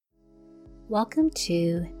Welcome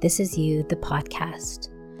to This Is You, the podcast.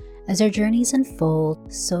 As our journeys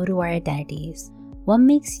unfold, so do our identities. What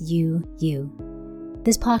makes you, you?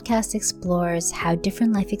 This podcast explores how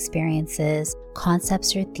different life experiences,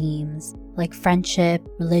 concepts, or themes like friendship,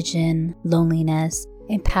 religion, loneliness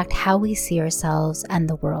impact how we see ourselves and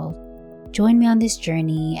the world. Join me on this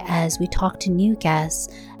journey as we talk to new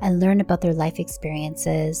guests and learn about their life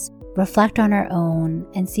experiences, reflect on our own,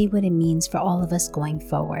 and see what it means for all of us going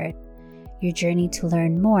forward. Your journey to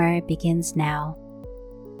learn more begins now.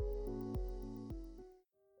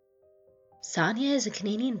 Sania is a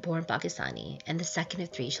Canadian-born Pakistani and the second of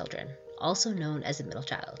 3 children, also known as a middle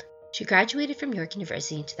child. She graduated from York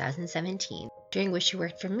University in 2017, during which she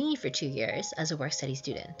worked for me for 2 years as a work-study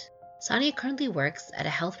student. Sania currently works at a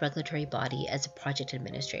health regulatory body as a project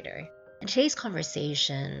administrator. In today's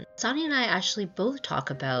conversation, Sania and I actually both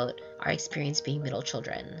talk about our experience being middle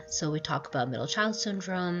children. So we talk about middle child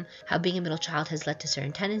syndrome, how being a middle child has led to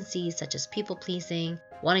certain tendencies such as people-pleasing,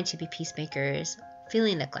 wanting to be peacemakers,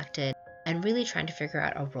 feeling neglected, and really trying to figure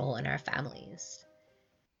out our role in our families.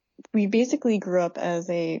 We basically grew up as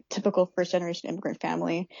a typical first-generation immigrant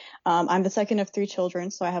family. I'm the second of 3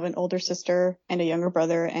 children, so I have an older sister and a younger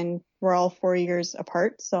brother, and we're all 4 years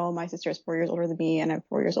apart. So my sister is 4 years older than me, and I'm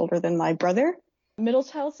 4 years older than my brother. Middle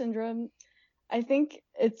child syndrome, I think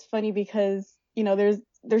it's funny because,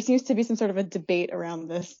 there seems to be some sort of a debate around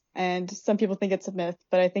this, and some people think it's a myth,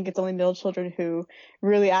 but I think it's only middle children who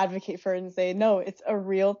really advocate for it and say, no, it's a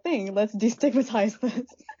real thing. Let's destigmatize this.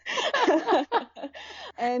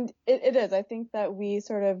 And it is. I think that we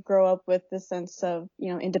sort of grow up with this sense of,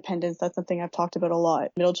 independence. That's something I've talked about a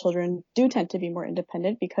lot. Middle children do tend to be more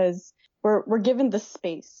independent because we're given the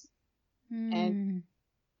space. And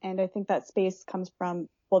I think that space comes from,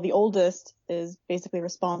 well, the oldest is basically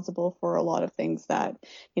responsible for a lot of things that,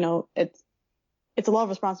 it's a lot of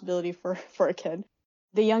responsibility for a kid.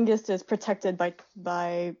 The youngest is protected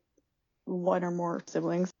by one or more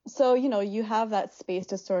siblings. So, you have that space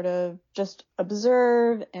to sort of just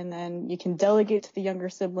observe, and then you can delegate to the younger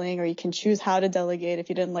sibling, or you can choose how to delegate if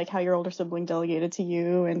you didn't like how your older sibling delegated to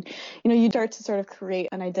you. And, you start to sort of create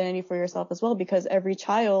an identity for yourself as well, because every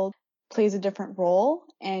child plays a different role,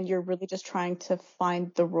 and you're really just trying to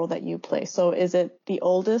find the role that you play. So is it the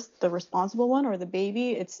oldest, the responsible one, or the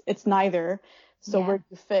baby? It's neither. So where do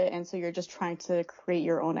you fit? And so you're just trying to create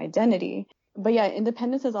your own identity. But yeah,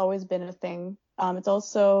 independence has always been a thing. It's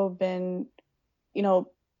also been,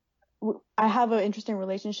 I have an interesting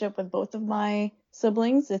relationship with both of my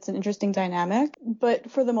siblings. It's an interesting dynamic.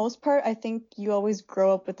 But for the most part, I think you always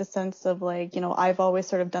grow up with the sense of I've always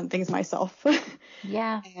sort of done things myself.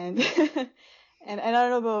 Yeah. And and I don't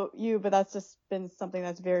know about you, but that's just been something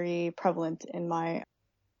that's very prevalent in my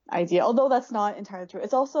idea, although that's not entirely true.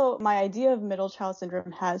 It's also, my idea of middle child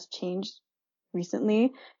syndrome has changed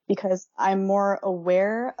recently because I'm more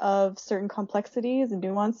aware of certain complexities and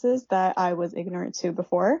nuances that I was ignorant to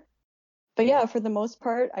before. But yeah, for the most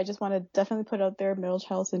part, I just want to definitely put out there, middle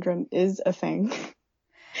child syndrome is a thing.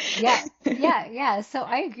 Yeah. So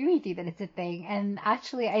I agree with you that it's a thing. And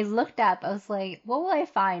actually, I looked up, I was like, what will I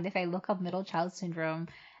find if I look up middle child syndrome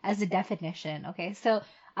as a definition? Okay, so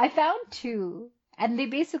I found 2, and they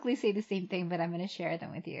basically say the same thing, but I'm going to share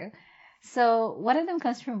them with you. So one of them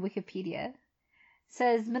comes from Wikipedia. It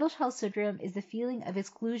says, middle child syndrome is the feeling of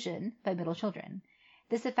exclusion by middle children.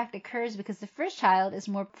 This effect occurs because the first child is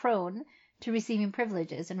more prone to receiving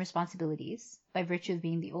privileges and responsibilities by virtue of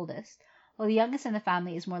being the oldest, while the youngest in the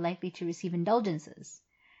family is more likely to receive indulgences.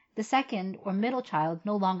 The second, or middle child,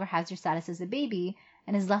 no longer has their status as a baby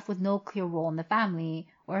and is left with no clear role in the family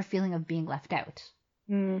or a feeling of being left out.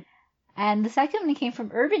 And the second one came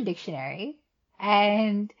from Urban Dictionary,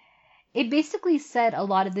 and it basically said a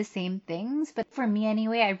lot of the same things, but for me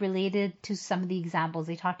anyway, I related to some of the examples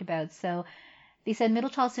they talked about. So they said middle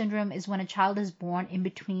child syndrome is when a child is born in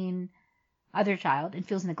between other child and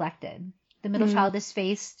feels neglected. The middle child is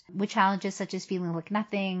faced with challenges such as feeling like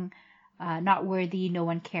nothing, not worthy, no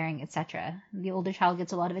one caring, etc. The older child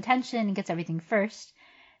gets a lot of attention and gets everything first.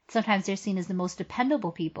 Sometimes they're seen as the most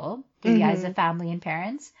dependable people through the eyes of family and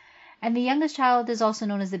parents. And the youngest child is also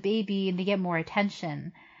known as the baby, and they get more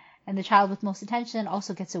attention. And the child with most attention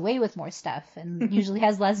also gets away with more stuff and usually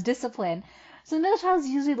has less discipline. So the middle child is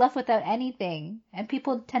usually left without anything, and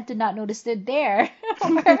people tend to not notice they're there.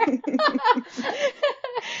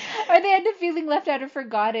 Or they end up feeling left out or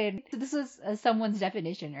forgotten. So this was someone's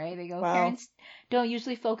definition, right? They go, Parents don't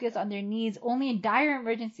usually focus on their needs only in dire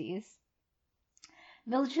emergencies.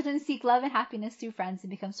 Middle children seek love and happiness through friends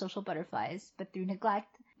and become social butterflies, but through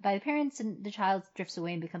neglect by the parents, and the child drifts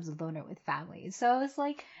away and becomes a loner with family. So it's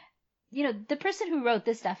like, the person who wrote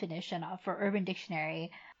this definition for Urban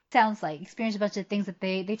Dictionary sounds like experienced a bunch of things that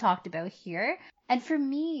they talked about here. And for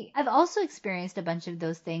me, I've also experienced a bunch of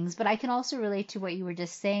those things, but I can also relate to what you were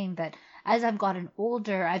just saying, that as I've gotten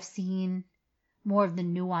older, I've seen more of the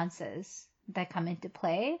nuances that come into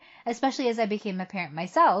play, especially as I became a parent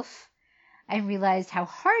myself. I realized how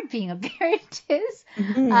hard being a parent is.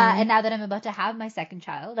 And now that I'm about to have my second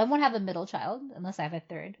child, I won't have a middle child unless I have a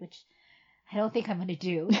third, which I don't think I'm going to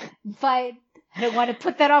do. But I don't want to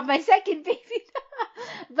put that on my second baby.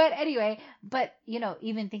 But anyway,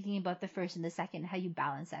 even thinking about the first and the second, how you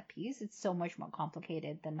balance that piece, it's so much more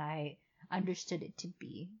complicated than I understood it to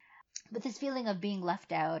be. But this feeling of being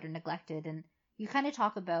left out or neglected, and you kind of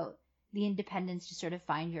talk about the independence to sort of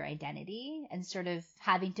find your identity and sort of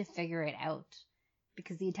having to figure it out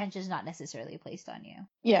because the attention is not necessarily placed on you.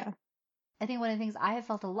 Yeah. I think one of the things I have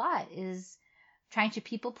felt a lot is trying to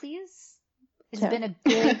people please. It's been a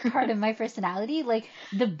big part of my personality, like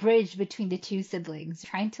the bridge between the two siblings,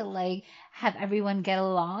 trying to like have everyone get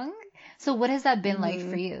along. So what has that been like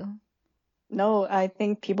for you? No, I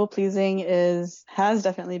think people pleasing has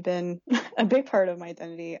definitely been a big part of my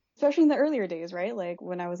identity, especially in the earlier days, right? Like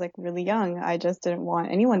when I was like really young, I just didn't want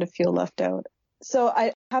anyone to feel left out. So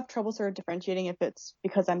I have trouble sort of differentiating if it's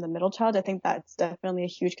because I'm the middle child. I think that's definitely a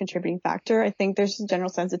huge contributing factor. I think there's a general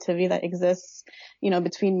sensitivity that exists,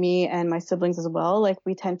 between me and my siblings as well. Like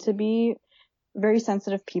we tend to be very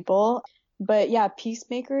sensitive people. But yeah,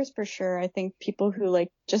 peacemakers for sure. I think people who like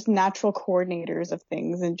just natural coordinators of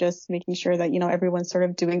things and just making sure that, everyone's sort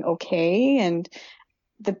of doing okay. And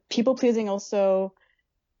the people pleasing also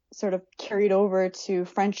sort of carried over to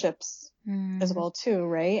friendships as well too,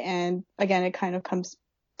 right? And again, it kind of comes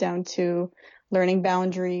down to learning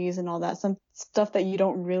boundaries and all that, some stuff that you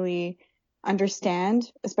don't really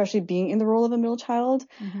understand, especially being in the role of a middle child.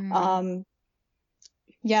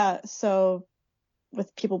 So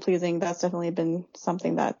with people pleasing, that's definitely been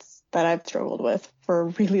something that I've struggled with for a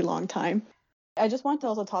really long time. I just want to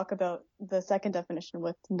also talk about the second definition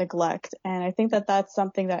with neglect. And I think that that's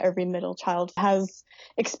something that every middle child has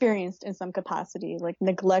experienced in some capacity. Like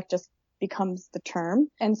neglect just becomes the term.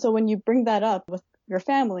 And so when you bring that up with your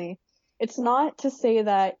family, it's not to say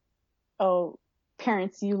that, oh,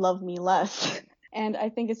 parents, you love me less. And I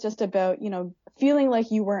think it's just about, feeling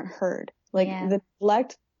like you weren't heard. Like the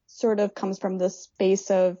neglect sort of comes from this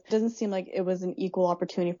space of, it doesn't seem like it was an equal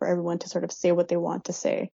opportunity for everyone to sort of say what they want to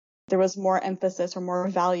say. There was more emphasis or more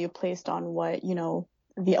value placed on what,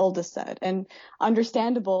 the eldest said. And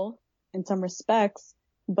understandable in some respects,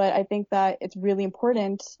 but I think that it's really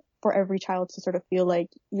important for every child to sort of feel like,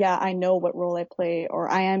 yeah, I know what role I play, or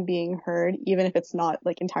I am being heard, even if it's not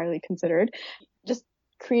like entirely considered. Just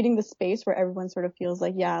creating the space where everyone sort of feels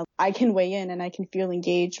like, yeah, I can weigh in and I can feel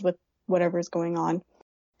engaged with whatever's going on.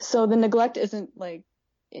 So the neglect isn't like,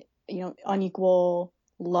 unequal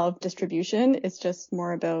love distribution. It's just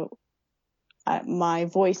more about my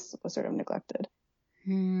voice was sort of neglected.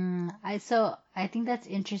 So I think that's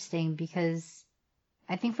interesting because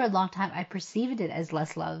I think for a long time I perceived it as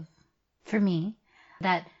less love for me,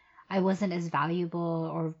 that I wasn't as valuable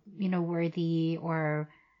or, worthy or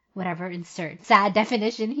whatever, insert sad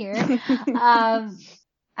definition here.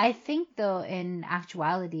 I think though in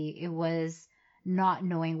actuality it was not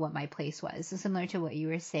knowing what my place was. So similar to what you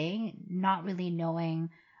were saying, not really knowing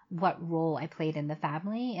what role I played in the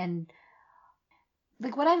family. And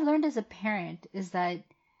like what I've learned as a parent is that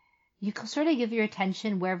you can sort of give your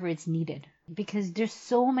attention wherever it's needed because there's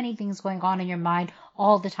so many things going on in your mind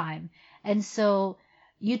all the time. And so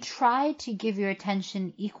you try to give your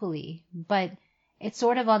attention equally, but it's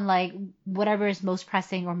sort of on like whatever is most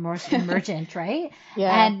pressing or most emergent, right?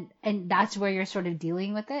 Yeah. And that's where you're sort of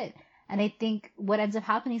dealing with it. And I think what ends up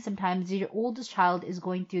happening sometimes is your oldest child is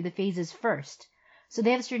going through the phases first. So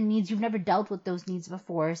they have certain needs. You've never dealt with those needs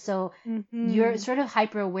before. So you're sort of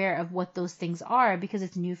hyper aware of what those things are because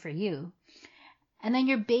it's new for you. And then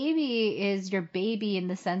your baby is your baby in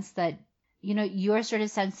the sense that, you're sort of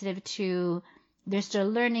sensitive to, they're still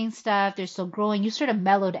learning stuff. They're still growing. You sort of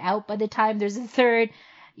mellowed out by the time there's a third,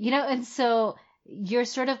 and so you're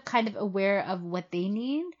sort of kind of aware of what they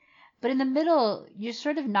need. But in the middle, you're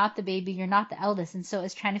sort of not the baby. You're not the eldest. And so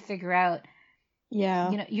it's trying to figure out,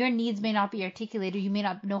 your needs may not be articulated. You may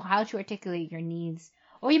not know how to articulate your needs.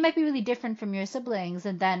 Or you might be really different from your siblings.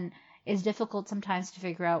 And then it's difficult sometimes to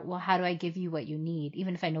figure out, well, how do I give you what you need?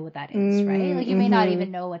 Even if I know what that is, right? Like you may not even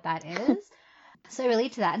know what that is. So I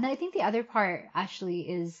relate to that. And then I think the other part actually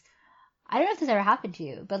is, I don't know if this ever happened to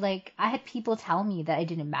you, but like I had people tell me that I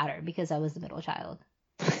didn't matter because I was the middle child.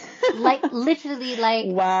 Like literally like,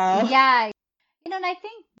 wow. Yeah. And I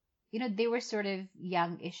think they were sort of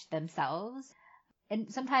youngish themselves.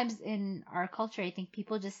 And sometimes in our culture, I think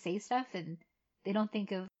people just say stuff and they don't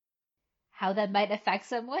think of how that might affect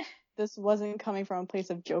someone. This wasn't coming from a place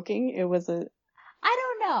of joking. It was a I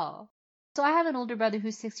don't know. So I have an older brother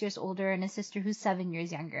who's 6 years older and a sister who's 7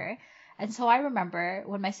 years younger. And so I remember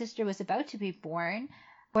when my sister was about to be born,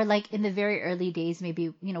 or like in the very early days,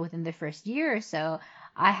 maybe, within the first year or so,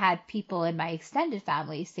 I had people in my extended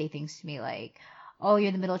family say things to me like, oh,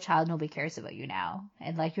 you're the middle child, nobody cares about you now.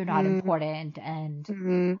 And like, you're not important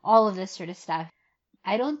and all of this sort of stuff.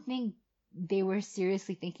 I don't think they were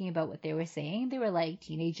seriously thinking about what they were saying. They were like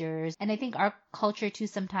teenagers. And I think our culture too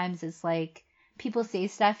sometimes is like, people say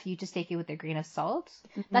stuff, you just take it with a grain of salt.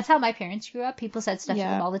 That's how my parents grew up. People said stuff to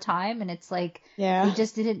them all the time, and it's like they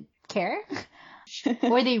just didn't care.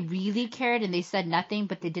 Or they really cared and they said nothing,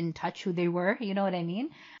 but they didn't touch who they were. You know what I mean?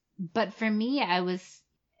 But for me, I was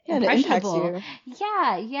impressionable.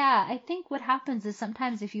 Yeah. I think what happens is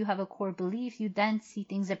sometimes if you have a core belief, you then see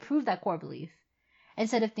things that prove that core belief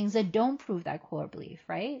instead of things that don't prove that core belief,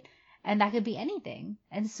 right? And that could be anything.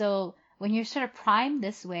 And so when you're sort of primed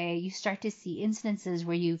this way, you start to see instances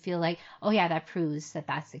where you feel like, oh yeah, that proves that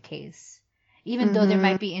that's the case. Even though there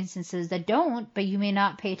might be instances that don't, but you may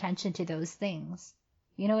not pay attention to those things.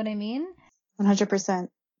 You know what I mean? 100%.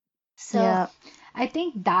 So I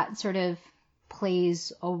think that sort of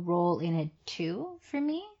plays a role in it too for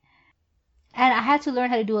me. And I had to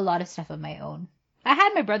learn how to do a lot of stuff on my own.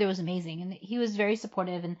 My brother was amazing and he was very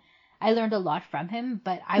supportive and I learned a lot from him,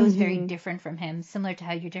 but I was very different from him, similar to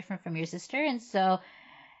how you're different from your sister. And so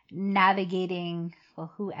navigating,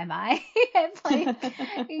 well, who am I? And like,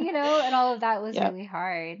 and all of that was really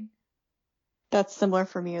hard. That's similar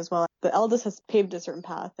for me as well. The eldest has paved a certain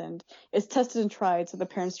path and it's tested and tried, so the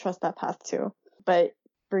parents trust that path too. But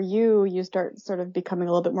for you start sort of becoming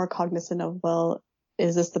a little bit more cognizant of, well,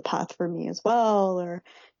 is this the path for me as well? Or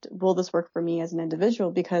will this work for me as an individual?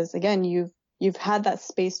 Because again, you've had that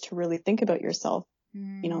space to really think about yourself,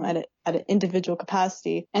 at an individual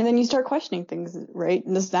capacity. And then you start questioning things, right?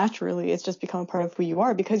 And this naturally, it's just become a part of who you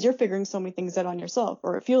are because you're figuring so many things out on yourself,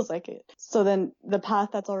 or it feels like it. So then the path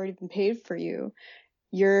that's already been paved for you,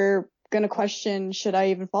 you're going to question, should I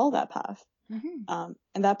even follow that path? And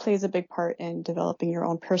that plays a big part in developing your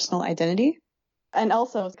own personal identity. And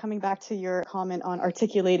also, coming back to your comment on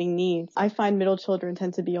articulating needs, I find middle children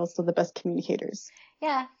tend to be also the best communicators.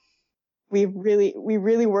 Yeah. We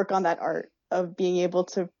really work on that art of being able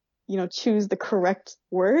to, choose the correct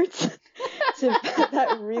words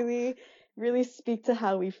that really, really speak to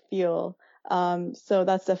how we feel. So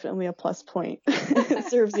that's definitely a plus point. It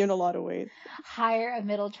serves you in a lot of ways. Hire a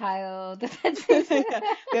middle child. We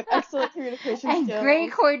have excellent communication and skills.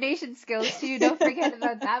 Great coordination skills too. Don't forget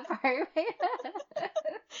about that part.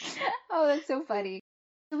 Oh, that's so funny.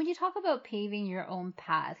 So when you talk about paving your own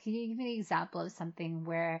path, can you give me an example of something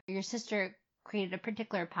where your sister created a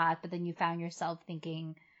particular path, but then you found yourself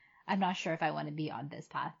thinking, I'm not sure if I want to be on this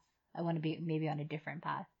path. I want to be maybe on a different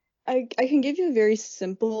path. I can give you a very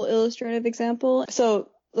simple illustrative example. So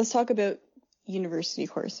let's talk about university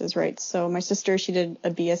courses, right? So my sister, she did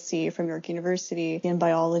a BSc from York University in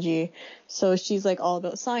biology. So she's like all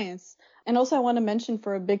about science. And also I want to mention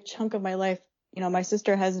for a big chunk of my life, my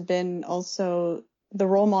sister has been also the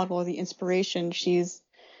role model, the inspiration. She's,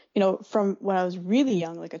 from when I was really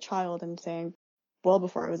young, like a child, and saying well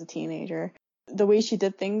before I was a teenager, the way she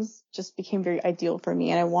did things just became very ideal for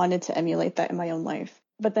me. And I wanted to emulate that in my own life.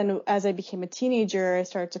 But then as I became a teenager, I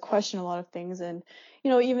started to question a lot of things. And,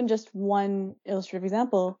 even just one illustrative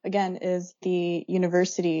example, again, is the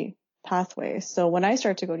university pathway. So when I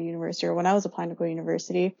started to go to university, or when I was applying to go to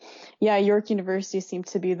university, York University seemed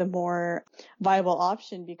to be the more viable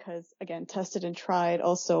option because, again, tested and tried,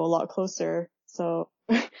 also a lot closer. So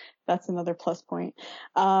that's another plus point.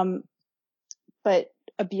 But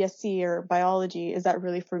a BSc or biology, is that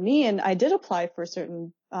really for me? And I did apply for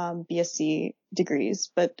certain BSc degrees,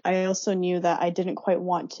 but I also knew that I didn't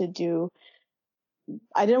want to do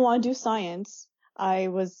science. I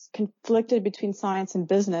was conflicted between science and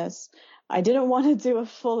business. I didn't want to do a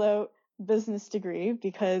full out business degree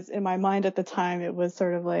because in my mind at the time it was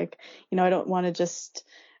sort of like, I don't want to just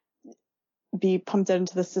be pumped out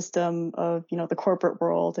into the system of, the corporate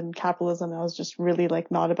world and capitalism. I was just really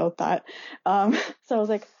like not about that. So I was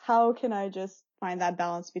like, how can I just find that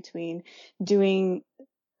balance between doing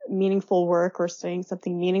meaningful work or studying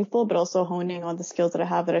something meaningful, but also honing on the skills that I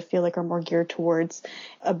have that I feel like are more geared towards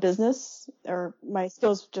a business, or my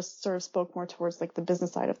skills just sort of spoke more towards like the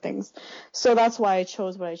business side of things. So that's why I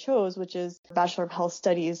chose what I chose, which is Bachelor of Health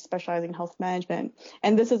Studies, specializing in health management.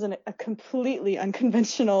 And this is a completely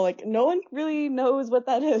unconventional, like no one really knows what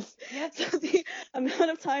that is. Yep. So the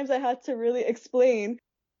amount of times I had to really explain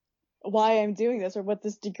why I'm doing this or what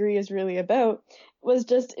this degree is really about was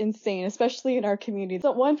just insane, especially in our community.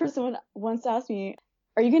 So one person once asked me,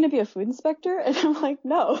 "Are you going to be a food inspector?" And I'm like,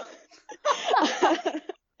 "No."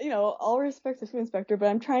 All respect to food inspector, but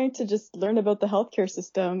I'm trying to just learn about the healthcare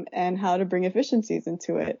system and how to bring efficiencies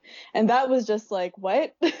into it. And that was just like,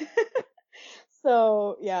 what?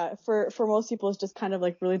 So yeah, for most people, it's just kind of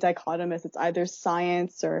like really dichotomous. It's either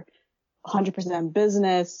science or 100%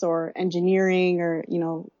 business or engineering or,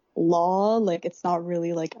 law. Like it's not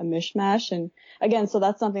really like a mishmash. And again, so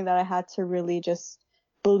that's something that I had to really just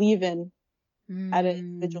believe in at an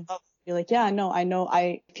individual level. Be like, yeah, no, I know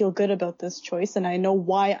I feel good about this choice and I know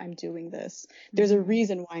why I'm doing this. There's a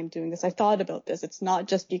reason why I'm doing this. I thought about this. It's not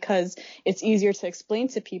just because it's easier to explain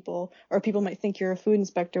to people, or people might think you're a food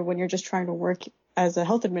inspector when you're just trying to work as a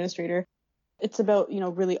health administrator. It's about,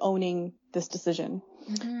 really owning this decision.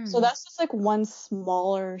 So that's just like one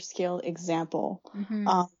smaller scale example.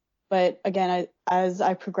 But again, as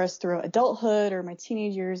I progressed through adulthood or my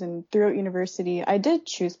teenage years and throughout university, I did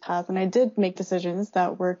choose paths and I did make decisions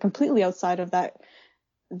that were completely outside of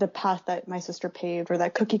the path that my sister paved, or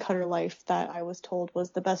that cookie cutter life that I was told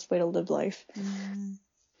was the best way to live life.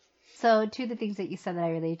 So two of the things that you said that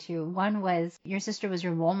I relate to, one was your sister was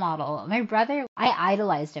your role model. My brother, I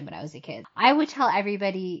idolized him when I was a kid. I would tell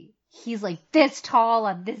everybody he's like this tall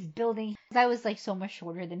on this building. I was like so much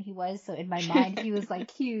shorter than he was. So in my mind, he was like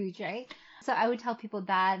huge, right? So I would tell people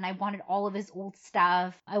that, and I wanted all of his old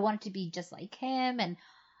stuff. I wanted to be just like him, and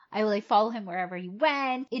I would like follow him wherever he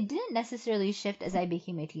went. It didn't necessarily shift as I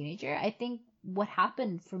became a teenager. I think what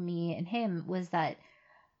happened for me and him was that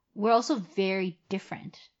we're also very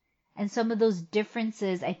different. And some of those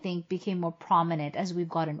differences, I think, became more prominent as we've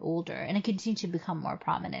gotten older, and it continued to become more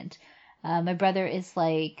prominent. My brother is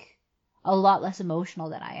like a lot less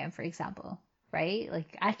emotional than I am, for example, right?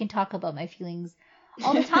 Like I can talk about my feelings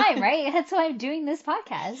all the time, right? That's why I'm doing this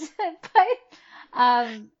podcast.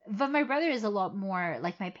 But my brother is a lot more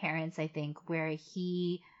like my parents, I think, where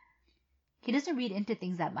he doesn't read into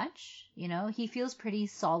things that much. He feels pretty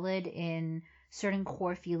solid in certain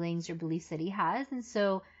core feelings or beliefs that he has, and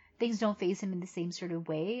so things don't faze him in the same sort of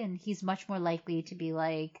way, and he's much more likely to be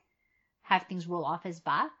like have things roll off his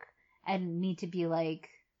back and me to be like,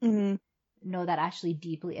 no, that actually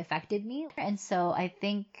deeply affected me. And so I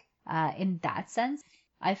think in that sense,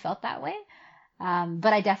 I felt that way.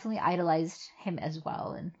 But I definitely idolized him as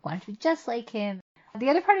well and wanted to be just like him. The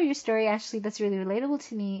other part of your story actually that's really relatable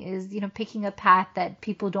to me is, picking a path that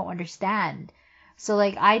people don't understand. So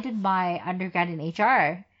like I did my undergrad in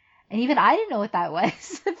HR, and even I didn't know what that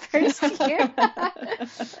was the first year.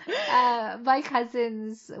 My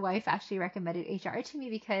cousin's wife actually recommended HR to me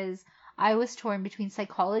because I was torn between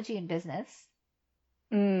psychology and business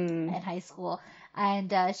in high school.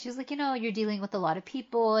 And she was like, you're dealing with a lot of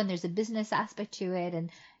people and there's a business aspect to it. And,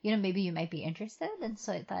 maybe you might be interested. And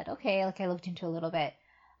so I thought, okay, like I looked into a little bit.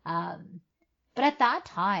 But at that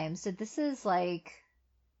time, so this is like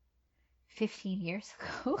 15 years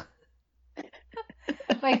ago.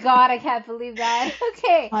 My God, I can't believe that.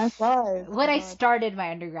 Okay. High five. When I started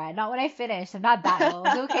my undergrad, not when I finished. I'm not that old,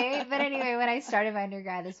 okay? But anyway, when I started my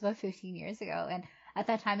undergrad, that's about 15 years ago. And at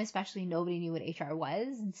that time, especially, nobody knew what HR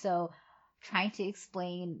was. And so trying to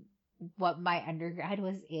explain what my undergrad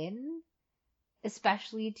was in,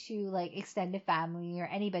 especially to like extended family or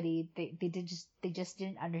anybody, they just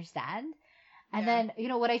didn't understand. And then,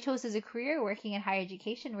 what I chose as a career, working in higher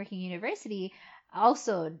education, working university,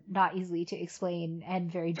 also not easily to explain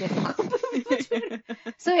and very difficult.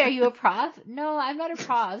 So are you a prof? No, I'm not a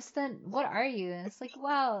prof. So then what are you? And it's like,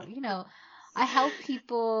 well, I help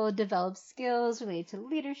people develop skills related to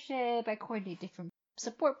leadership. I coordinate different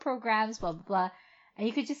support programs, blah, blah, blah. And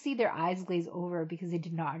you could just see their eyes glaze over because they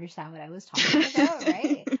did not understand what I was talking about,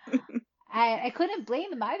 right? And I couldn't blame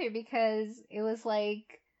them either because it was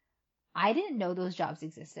like, I didn't know those jobs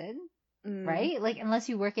existed, right? Like, unless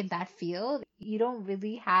you work in that field, you don't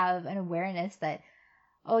really have an awareness that,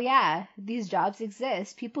 oh yeah, these jobs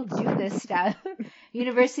exist. People do this stuff.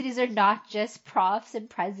 Universities are not just profs and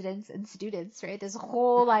presidents and students, right? There's a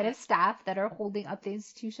whole line of staff that are holding up the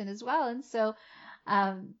institution as well. And so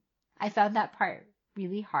I found that part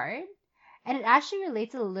really hard. And it actually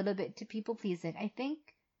relates a little bit to people pleasing. I think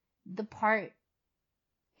the part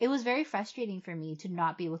it was very frustrating for me to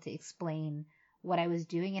not be able to explain what I was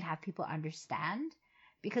doing and have people understand,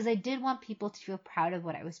 because I did want people to feel proud of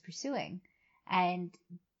what I was pursuing. And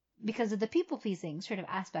because of the people pleasing sort of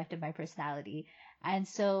aspect of my personality. And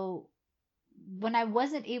so when I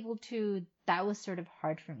wasn't able to, that was sort of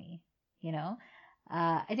hard for me, you know?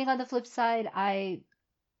 I think on the flip side,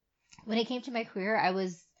 when it came to my career, I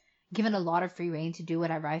was given a lot of free reign to do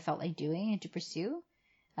whatever I felt like doing and to pursue.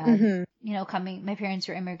 You know, my parents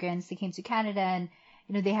were immigrants, they came to Canada, and,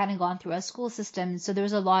 you know, they hadn't gone through a school system. So there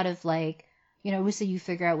was a lot of like, you know, Risa, you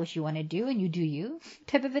figure out what you want to do and you do you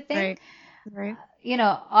type of a thing. Right. You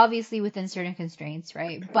know, obviously within certain constraints,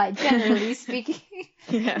 right? But generally speaking,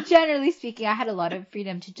 Yeah. generally speaking, I had a lot of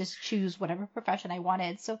freedom to just choose whatever profession I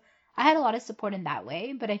wanted. So I had a lot of support in that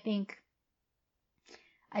way. But I think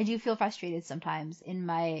I do feel frustrated sometimes in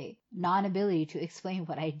my non-ability to explain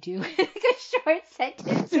what I do in like a short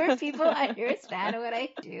sentence where people understand what I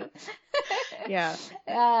do. Yeah.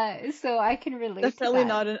 So I can relate Definitely to that.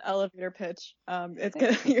 not an elevator pitch. You're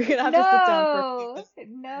gonna have to sit down for a few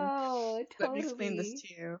minutes. No, Let me explain this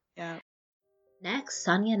totally. to you. Yeah. Next,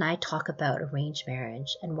 Sonia and I talk about arranged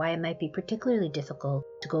marriage and why it might be particularly difficult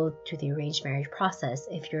to go through the arranged marriage process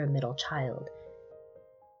if you're a middle child.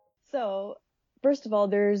 So, first of all,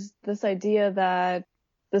 there's this idea that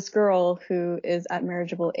this girl who is at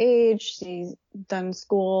marriageable age, she's done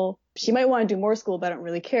school, she might want to do more school, but I don't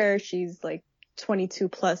really care. She's like 22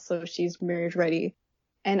 plus, so she's marriage ready.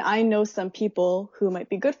 And I know some people who might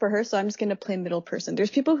be good for her, so I'm just going to play middle person. There's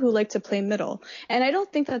people who like to play middle. And I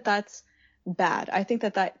don't think that that's bad. I think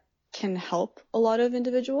that that can help a lot of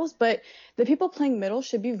individuals, but the people playing middle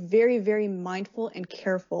should be very, very mindful and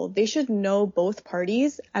careful. They should know both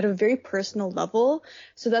parties at a very personal level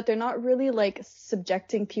so that they're not really like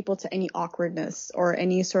subjecting people to any awkwardness or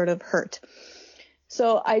any sort of hurt.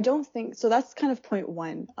 So I don't think, so that's kind of point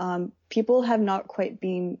one. People have not quite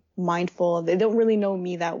been mindful. They don't really know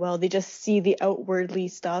me that well. They just see the outwardly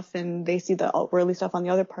stuff and they see the outwardly stuff on the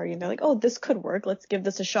other party and they're like, oh, this could work. Let's give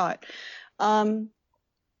this a shot.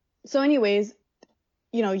 So anyways,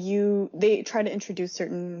 you know, they try to introduce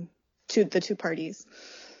the two parties.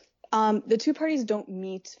 The two parties don't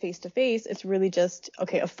meet face to face. It's really just,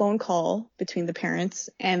 okay, a phone call between the parents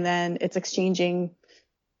and then it's exchanging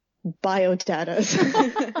biodata.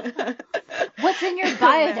 What's in your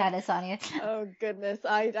biodata, Sonia? Oh goodness.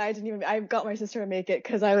 I got my sister to make it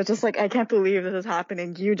because I was just like, I can't believe this is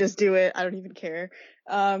happening. You just do it. I don't even care.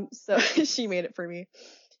 So she made it for me.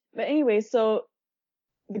 But anyway, so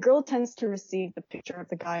the girl tends to receive the picture of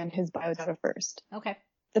the guy and his biodata first. Okay.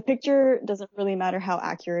 The picture doesn't really matter how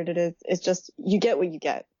accurate it is. It's just, you get what you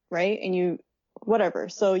get, right? And whatever.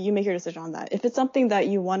 So you make your decision on that. If it's something that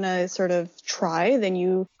you want to sort of try, then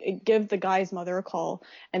you give the guy's mother a call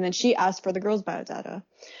and then she asks for the girl's biodata.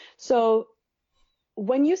 So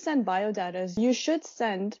when you send biodatas, you should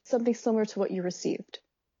send something similar to what you received,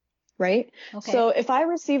 right? Okay. So if I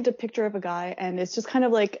received a picture of a guy and it's just kind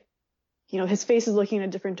of like, you know, his face is looking in a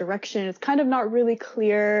different direction. It's kind of not really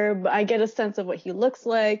clear, but I get a sense of what he looks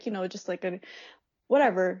like, you know, just like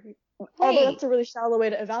whatever. Although that's a really shallow way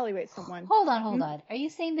to evaluate someone. Hold on. Are you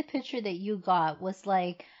saying the picture that you got was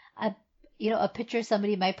like a picture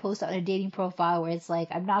somebody might post on a dating profile where it's like,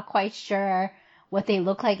 I'm not quite sure what they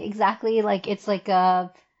look like exactly. Like it's like I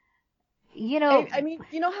mean,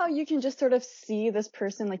 you know how you can just sort of see this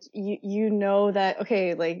person, like you know that,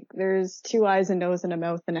 okay, like there's two eyes, a nose, and a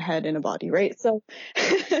mouth, and a head, and a body, right? So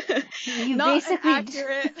you not basically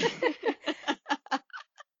accurate.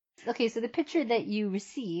 Okay, so the picture that you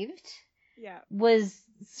received Yeah. was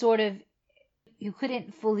sort of, you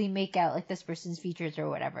couldn't fully make out like this person's features or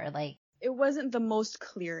whatever, like. It wasn't the most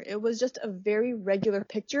clear. It was just a very regular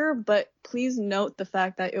picture, but please note the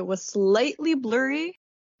fact that it was slightly blurry.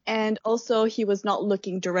 And also, he was not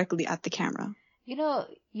looking directly at the camera. You know,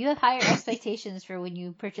 you have higher expectations for when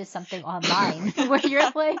you purchase something online, where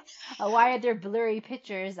you're like, why are there blurry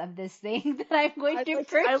pictures of this thing that I'm going to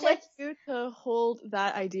purchase? I'd like you to hold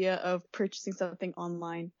that idea of purchasing something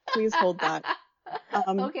online. Please hold that.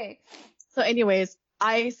 Okay. So anyways,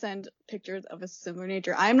 I send pictures of a similar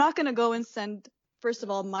nature. I'm not going to go and send, first of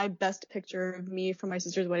all, my best picture of me from my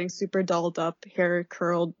sister's wedding, super dolled up, hair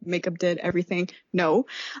curled, makeup did, everything. No,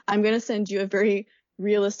 I'm going to send you a very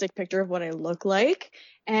realistic picture of what I look like.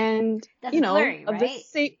 And, that's you know, blurry, of right?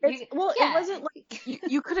 it wasn't like,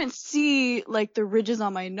 you couldn't see like the ridges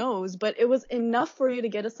on my nose, but it was enough for you to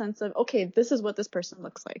get a sense of, okay, this is what this person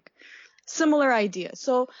looks like. Similar idea.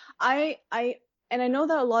 So and I know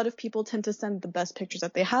that a lot of people tend to send the best pictures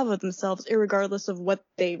that they have of themselves, irregardless of what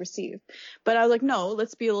they receive. But I was like, no,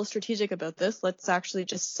 let's be a little strategic about this. Let's actually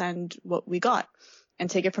just send what we got. and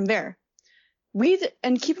take it from there.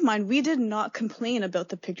 And keep in mind, we did not complain about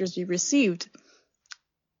the pictures we received.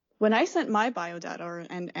 When I sent my biodata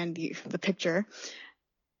and the picture,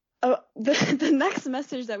 the next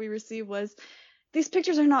message that we received was, these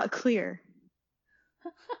pictures are not clear.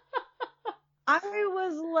 I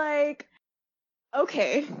was like,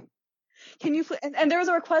 okay, can you and there was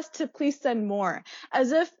a request to please send more,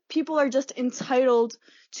 as if people are just entitled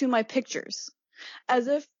to my pictures, as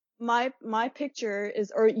if my picture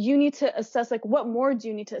is, or you need to assess, like, what more do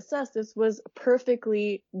you need to assess? This was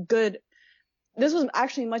perfectly good. This was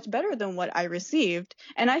actually much better than what I received,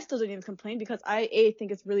 and I still didn't even complain, because I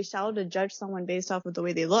think it's really shallow to judge someone based off of the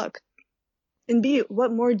way they look. And B,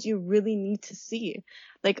 what more do you really need to see?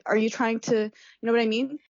 Like, are you trying to, you know what I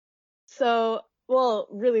mean? So, well,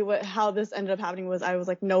 really how this ended up happening was, I was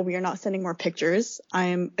like, no, we are not sending more pictures. I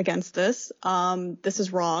am against this. This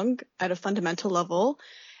is wrong at a fundamental level.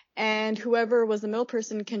 And whoever was the middle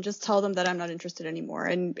person can just tell them that I'm not interested anymore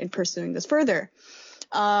in pursuing this further.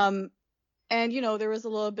 And, there was a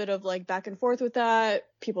little bit of like back and forth with that.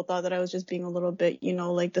 People thought that I was just being a little bit,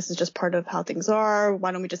 like, this is just part of how things are.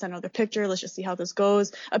 Why don't we just send another picture? Let's just see how this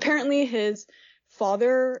goes. Apparently his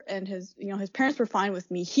father and his parents were fine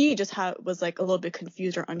with me. He just was like a little bit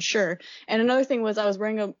confused or unsure. And another thing was, I was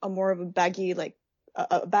wearing a more of a baggy, like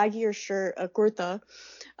a baggier shirt, a kurta.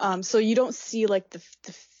 So you don't see like the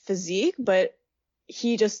physique, but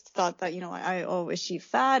he just thought that, is she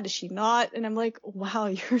fat? Is she not? And I'm like, wow,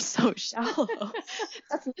 you're so shallow.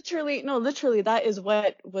 That's literally that is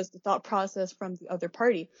what was the thought process from the other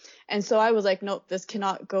party. And so I was like, nope, this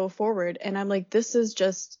cannot go forward. And I'm like, this is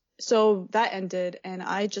just, so that ended. And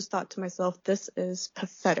I just thought to myself, this is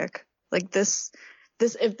pathetic. Like this,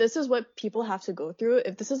 if this is what people have to go through,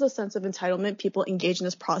 if this is a sense of entitlement, people engage in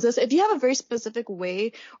this process. If you have a very specific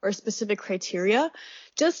way or specific criteria,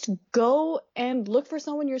 just go and look for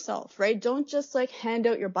someone yourself, right? Don't just like hand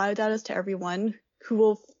out your biodatas to everyone who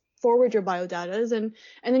will forward your biodatas, and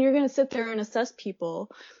then you're going to sit there and assess people.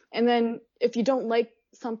 And then if you don't like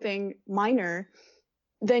something minor,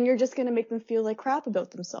 then you're just going to make them feel like crap about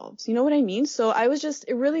themselves. You know what I mean? So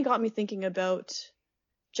it really got me thinking about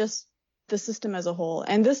just the system as a whole.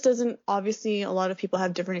 And this doesn't, obviously, a lot of people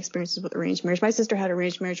have different experiences with arranged marriage. My sister had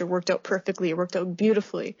arranged marriage. It worked out perfectly. It worked out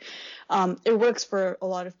beautifully. It works for a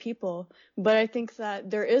lot of people. But I think that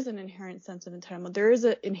there is an inherent sense of entitlement. There is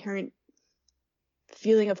an inherent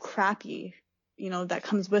feeling of crappy, that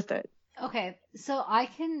comes with it. Okay, so I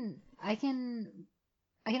can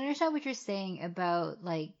understand what you're saying about,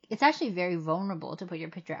 like, it's actually very vulnerable to put your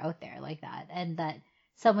picture out there like that, and that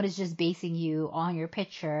someone is just basing you on your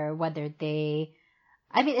picture, whether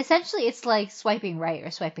essentially it's like swiping right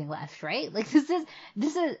or swiping left, right? Like this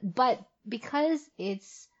is, but because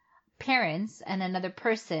it's parents and another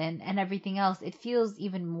person and everything else, it feels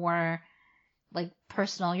even more like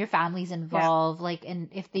personal. Your family's involved, yeah. Like, and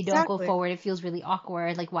if they don't go forward, it feels really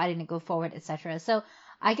awkward. Like, why didn't it go forward, etc. So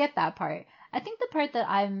I get that part. I think the part that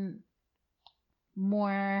I'm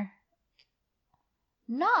more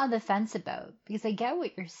not on the fence about, because I get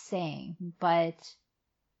what you're saying, but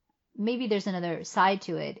maybe there's another side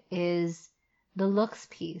to it, is the looks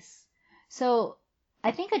piece. So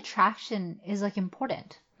I think attraction is like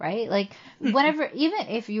important, right? Like whenever, even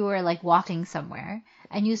if you were like walking somewhere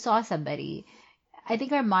and you saw somebody, I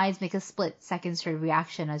think our minds make a split second sort of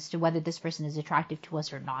reaction as to whether this person is attractive to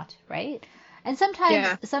us or not, right? And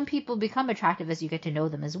sometimes some people become attractive as you get to know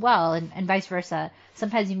them as well, and vice versa.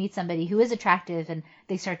 Sometimes you meet somebody who is attractive and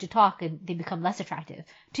they start to talk and they become less attractive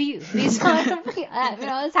to you. Based on,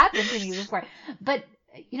 it's happened to me before. But,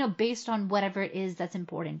 based on whatever it is that's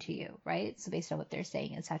important to you, right? So based on what they're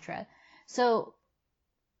saying, etc. So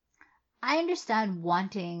I understand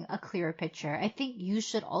wanting a clearer picture. I think you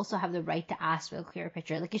should also have the right to ask for a clearer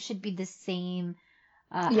picture. Like, it should be the same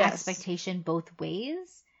expectation both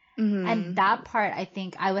ways. Mm-hmm. And that part, I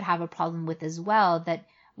think I would have a problem with as well, that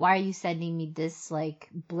why are you sending me this like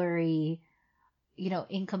blurry,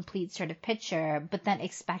 incomplete sort of picture, but then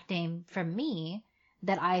expecting from me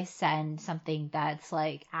that I send something that's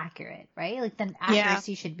like accurate, right? Like, then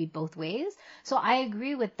accuracy should be both ways. So I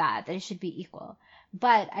agree with that it should be equal.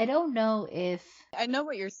 But I don't know if... I know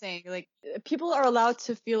what you're saying. Like, people are allowed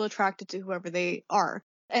to feel attracted to whoever they are.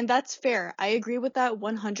 And that's fair. I agree with that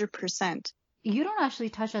 100%. You don't actually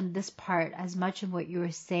touch on this part as much of what you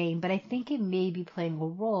were saying, but I think it may be playing a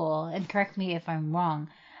role, and correct me if I'm wrong.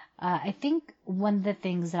 I think one of the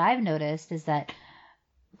things that I've noticed is that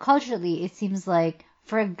culturally, it seems like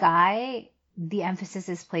for a guy, the emphasis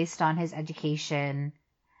is placed on his education.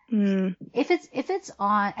 If it's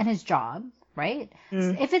on, and his job, right?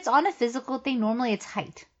 If it's on a physical thing, normally it's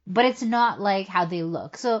height, but it's not like how they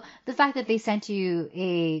look. So the fact that they sent you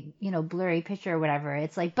a, blurry picture or whatever,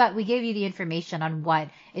 it's like, but we gave you the information on what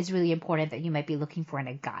is really important that you might be looking for in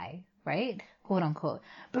a guy, right? Quote unquote.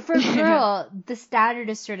 But for a girl, the standard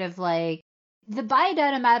is sort of like the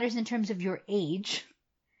biodata matters in terms of your age,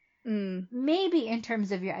 maybe in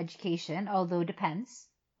terms of your education, although it depends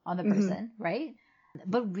on the person, right?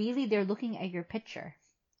 But really, they're looking at your picture.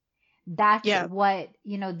 That's what,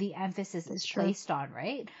 the emphasis is placed on,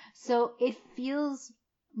 right? So it feels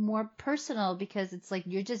more personal because it's like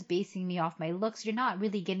you're just basing me off my looks. You're not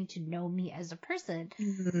really getting to know me as a person.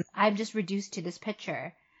 I'm just reduced to this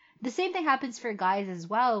picture. The same thing happens for guys as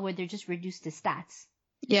well, where they're just reduced to stats.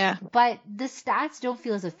 Yeah. But the stats don't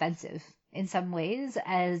feel as offensive in some ways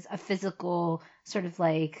as a physical sort of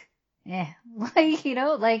like, a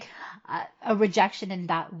rejection in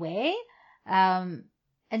that way.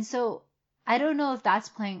 And so I don't know if that's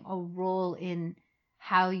playing a role in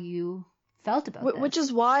how you felt about this. Which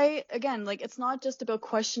is why, again, like, it's not just about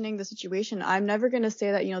questioning the situation. I'm never going to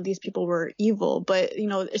say that, these people were evil, but,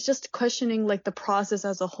 it's just questioning, like, the process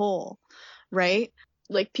as a whole, right?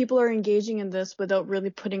 Like, people are engaging in this without really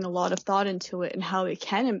putting a lot of thought into it and how it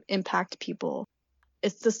can impact people.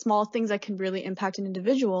 It's the small things that can really impact an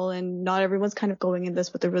individual, and not everyone's kind of going in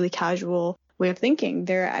this with a really casual way of thinking.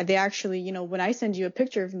 They actually, when I send you a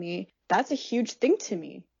picture of me, that's a huge thing to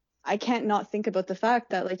me. I can't not think about the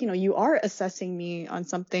fact that, like, you are assessing me on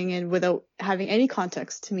something and without having any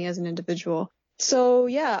context to me as an individual. So,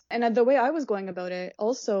 yeah. And the way I was going about it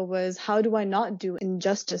also was, how do I not do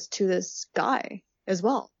injustice to this guy as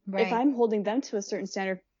well? Right. If I'm holding them to a certain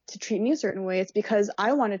standard to treat me a certain way, it's because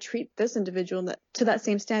I want to treat this individual to that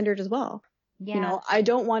same standard as well. Yeah. I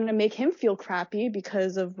don't want to make him feel crappy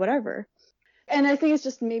because of whatever. And I think it's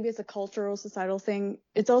just, maybe it's a cultural, societal thing.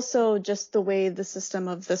 It's also just the way the system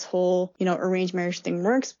of this whole, arranged marriage thing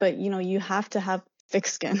works. But, you have to have thick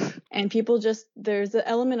skin. And people there's an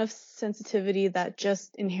element of sensitivity that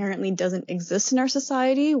just inherently doesn't exist in our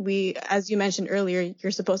society. We, as you mentioned earlier,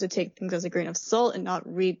 you're supposed to take things as a grain of salt and not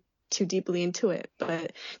read too deeply into it.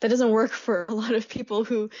 But that doesn't work for a lot of people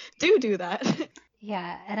who do that.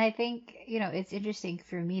 Yeah. And I think, it's interesting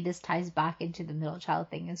for me, this ties back into the middle child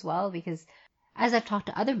thing as well, because as I've talked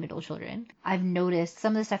to other middle children, I've noticed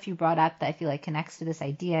some of the stuff you brought up that I feel like connects to this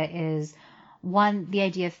idea is, one, the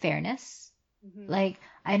idea of fairness. Like,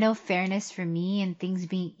 I know fairness for me and things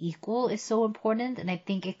being equal is so important. And I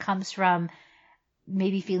think it comes from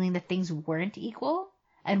maybe feeling that things weren't equal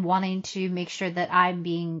and wanting to make sure that I'm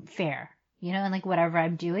being fair, and like whatever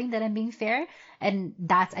I'm doing, that I'm being fair. And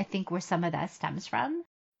that's, I think, where some of that stems from.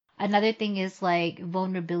 Another thing is like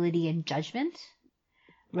vulnerability and judgment.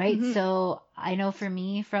 Right. So I know for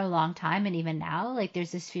me, for a long time, and even now, like,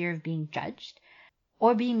 there's this fear of being judged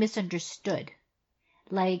or being misunderstood.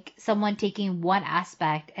 Like someone taking one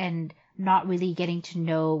aspect and not really getting to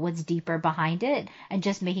know what's deeper behind it and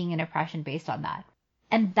just making an impression based on that.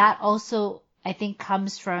 And that also, I think,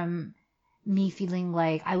 comes from me feeling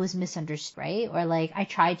like I was misunderstood, right? Or like I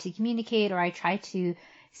tried to communicate or I tried to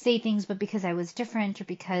say things, but because I was different or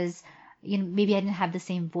because, maybe I didn't have the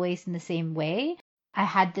same voice in the same way, I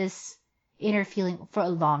had this inner feeling for a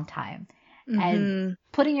long time. And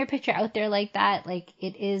putting your picture out there like that, like,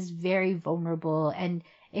 it is very vulnerable and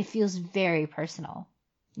it feels very personal,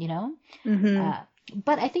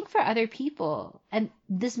 But I think for other people, and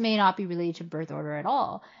this may not be related to birth order at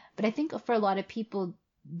all, but I think for a lot of people,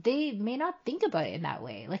 they may not think about it in that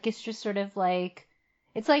way. Like, it's just sort of like,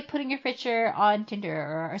 it's like putting your picture on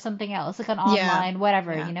Tinder or something else, like on online,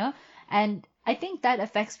 whatever, And I think that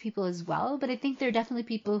affects people as well, but I think there are definitely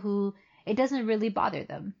people who it doesn't really bother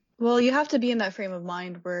them. Well, you have to be in that frame of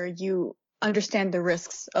mind where you understand the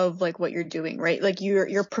risks of, like, what you're doing, right? Like,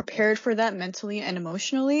 you're prepared for that mentally and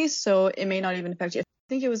emotionally, so it may not even affect you.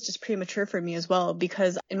 I think it was just premature for me as well,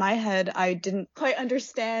 because in my head, I didn't quite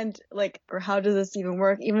understand, like, or how does this even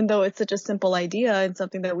work, even though it's such a simple idea and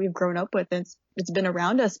something that we've grown up with and it's been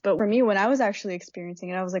around us. But for me, when I was actually experiencing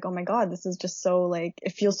it, I was like, oh my God, this is just so, like,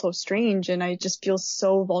 it feels so strange. And I just feel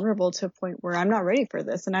so vulnerable to a point where I'm not ready for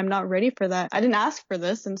this and I'm not ready for that. I didn't ask for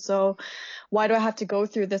this. And so why do I have to go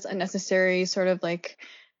through this unnecessary sort of like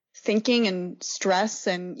thinking and stress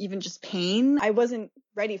and even just pain? I wasn't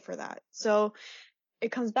ready for that. So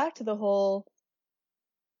it comes back to the whole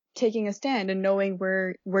taking a stand and knowing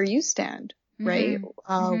where you stand, right?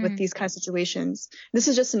 With these kind of situations. This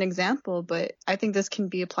is just an example, but I think this can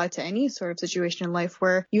be applied to any sort of situation in life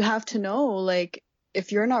where you have to know, like,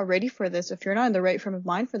 if you're not ready for this, if you're not in the right frame of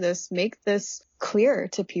mind for this, make this clear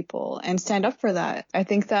to people and stand up for that. I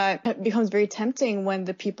think that becomes very tempting when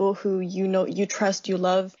the people who you trust, you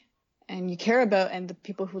love, and you care about, and the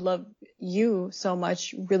people who love you so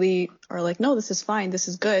much really are like, no, this is fine, this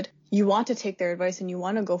is good. You want to take their advice and you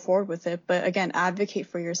want to go forward with it. But again, advocate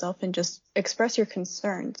for yourself and just express your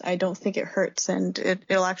concerns. I don't think it hurts, and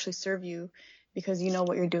it'll actually serve you, because you know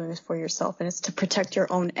what you're doing is for yourself, and it's to protect your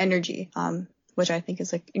own energy, which I think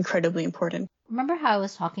is like incredibly important. Remember how I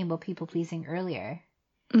was talking about people pleasing earlier?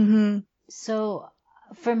 Mm-hmm. So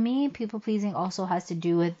for me, people pleasing also has to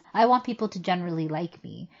do with I want people to generally like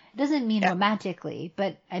me. It doesn't mean romantically,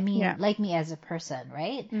 but I mean like me as a person,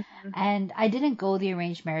 right? Mm-hmm. And I didn't go the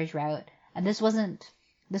arranged marriage route, and this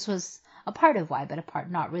was a part of why, but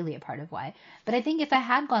not really a part of why. But I think if I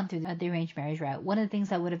had gone through the arranged marriage route, one of the things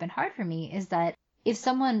that would have been hard for me is that if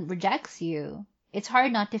someone rejects you, it's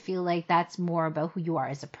hard not to feel like that's more about who you are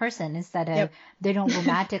as a person instead of they don't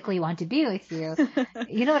romantically want to be with you.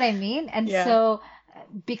 You know what I mean? And so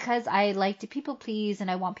because I like to people please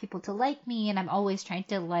and I want people to like me, and I'm always trying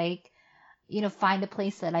to find a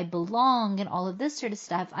place that I belong and all of this sort of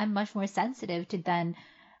stuff, I'm much more sensitive to then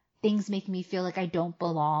things make me feel like I don't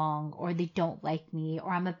belong, or they don't like me,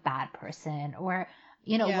 or I'm a bad person, or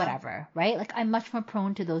whatever, right? Like I'm much more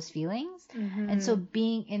prone to those feelings. Mm-hmm. And so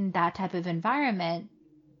being in that type of environment,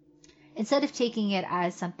 instead of taking it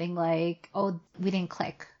as something like, oh, we didn't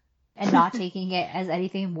click, and not taking it as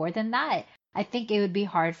anything more than that, I think it would be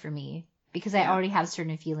hard for me, because I already have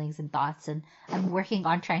certain feelings and thoughts, and I'm working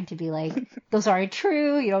on trying to be like, those aren't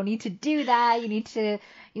true. You don't need to do that. You need to,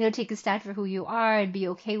 take a stand for who you are and be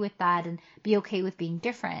okay with that, and be okay with being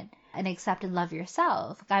different and accept and love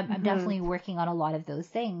yourself. I'm definitely working on a lot of those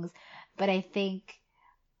things, but I think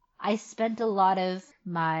I spent a lot of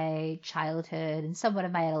my childhood and somewhat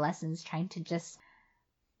of my adolescence trying to just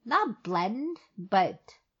not blend, but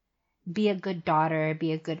be a good daughter,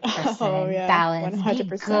 be a good person, balance, 100%.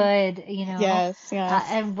 Be good, Yes.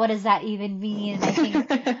 And what does that even mean? I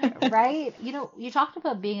think, right? You talked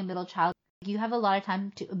about being a middle child. You have a lot of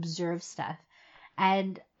time to observe stuff.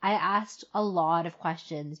 And I asked a lot of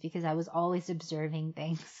questions because I was always observing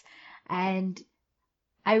things. And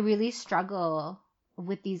I really struggle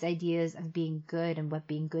with these ideas of being good and what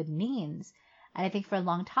being good means. And I think for a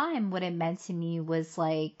long time, what it meant to me was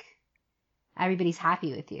like, everybody's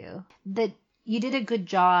happy with you. That you did a good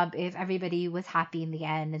job if everybody was happy in the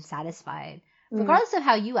end and satisfied, regardless of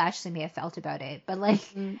how you actually may have felt about it. But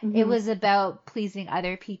it was about pleasing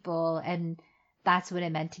other people, and that's what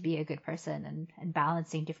it meant to be a good person, and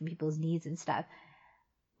balancing different people's needs and stuff,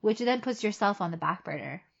 which then puts yourself on the back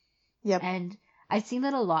burner. Yep. And I've seen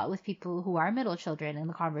that a lot with people who are middle children in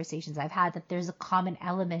the conversations I've had, that there's a common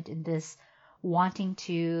element in this wanting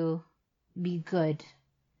to be good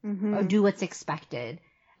or do what's expected,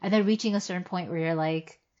 and then reaching a certain point where you're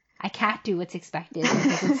like, I can't do what's expected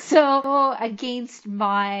because it's so against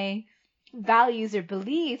my values or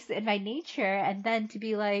beliefs and my nature. And then to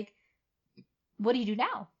be like, what do you do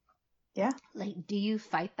now? Yeah. Like, do you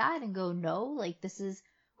fight that and go, no, like this is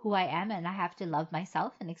who I am and I have to love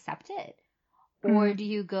myself and accept it? Or do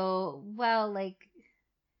you go, well, like,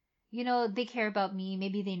 they care about me,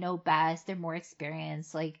 maybe they know best, they're more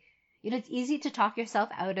experienced, like, it's easy to talk yourself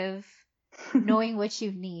out of knowing what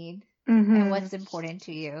you need and what's important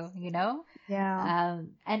to you, Yeah.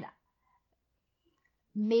 And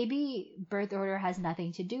maybe birth order has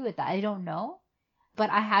nothing to do with that. I don't know. But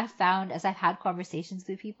I have found, as I've had conversations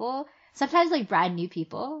with people, sometimes like brand new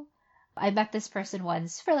people, I met this person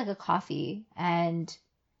once for like a coffee, and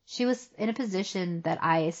she was in a position that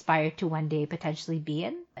I aspired to one day potentially be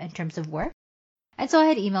in terms of work. And so I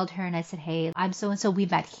had emailed her and I said, hey, I'm so-and-so, we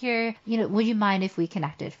met here. Would you mind if we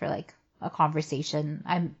connected for like a conversation?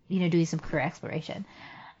 I'm, doing some career exploration.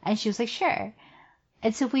 And she was like, sure.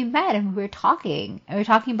 And so we met and we were talking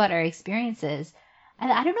about our experiences.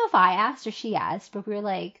 And I don't know if I asked or she asked, but we were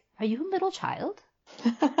like, are you a middle child?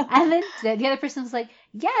 And then the other person was like,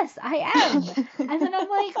 yes, I am. And then I'm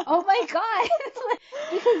like, oh my God,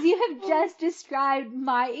 because you have just described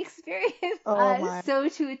my experience so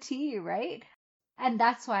to a T, right? And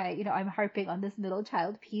that's why, I'm harping on this middle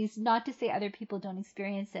child piece, not to say other people don't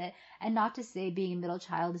experience it, and not to say being a middle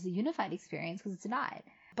child is a unified experience, because it's not.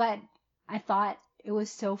 But I thought it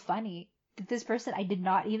was so funny that this person I did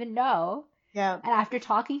not even know. Yeah. And after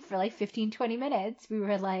talking for like 15, 20 minutes, we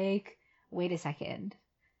were like, wait a second.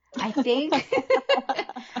 I think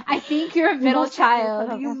you're a middle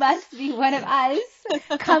child. You must be one of us.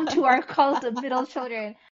 Come to our cult of middle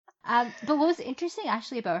children. But what was interesting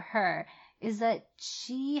actually about her is that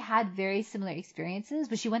she had very similar experiences,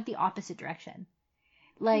 but she went the opposite direction.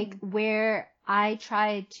 Like where I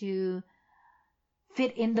tried to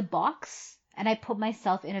fit in the box and I put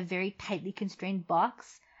myself in a very tightly constrained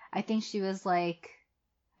box, I think she was like,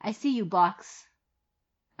 I see you blocks.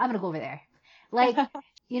 I'm going to go over there. Like,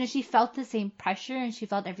 she felt the same pressure and she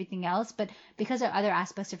felt everything else, but because of other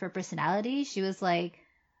aspects of her personality, she was like,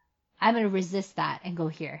 I'm going to resist that and go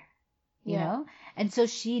here, you Yeah. know? And so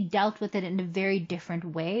she dealt with it in a very different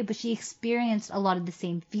way, but she experienced a lot of the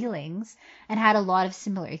same feelings and had a lot of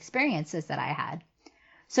similar experiences that I had.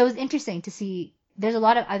 So it was interesting to see there's a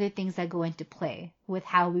lot of other things that go into play with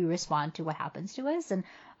how we respond to what happens to us and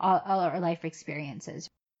all our life experiences.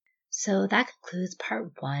 So that concludes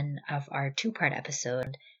part 1 of our 2-part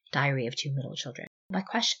episode, Diary of Two Middle Children. My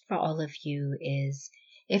question for all of you is,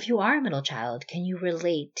 if you are a middle child, can you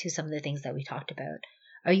relate to some of the things that we talked about?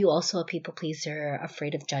 Are you also a people pleaser,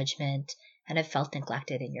 afraid of judgment, and have felt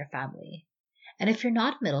neglected in your family? And if you're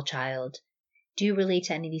not a middle child, do you relate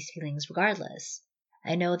to any of these feelings regardless?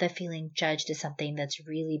 I know that feeling judged is something that's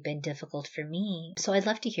really been difficult for me, so I'd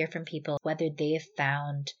love to hear from people whether they have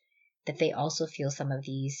found that they also feel some of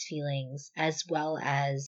these feelings, as well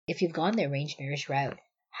as if you've gone the arranged marriage route,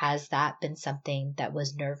 has that been something that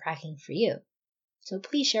was nerve-wracking for you? So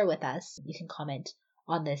please share with us. You can comment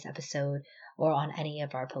on this episode or on any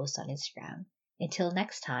of our posts on Instagram. Until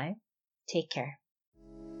next time, take care.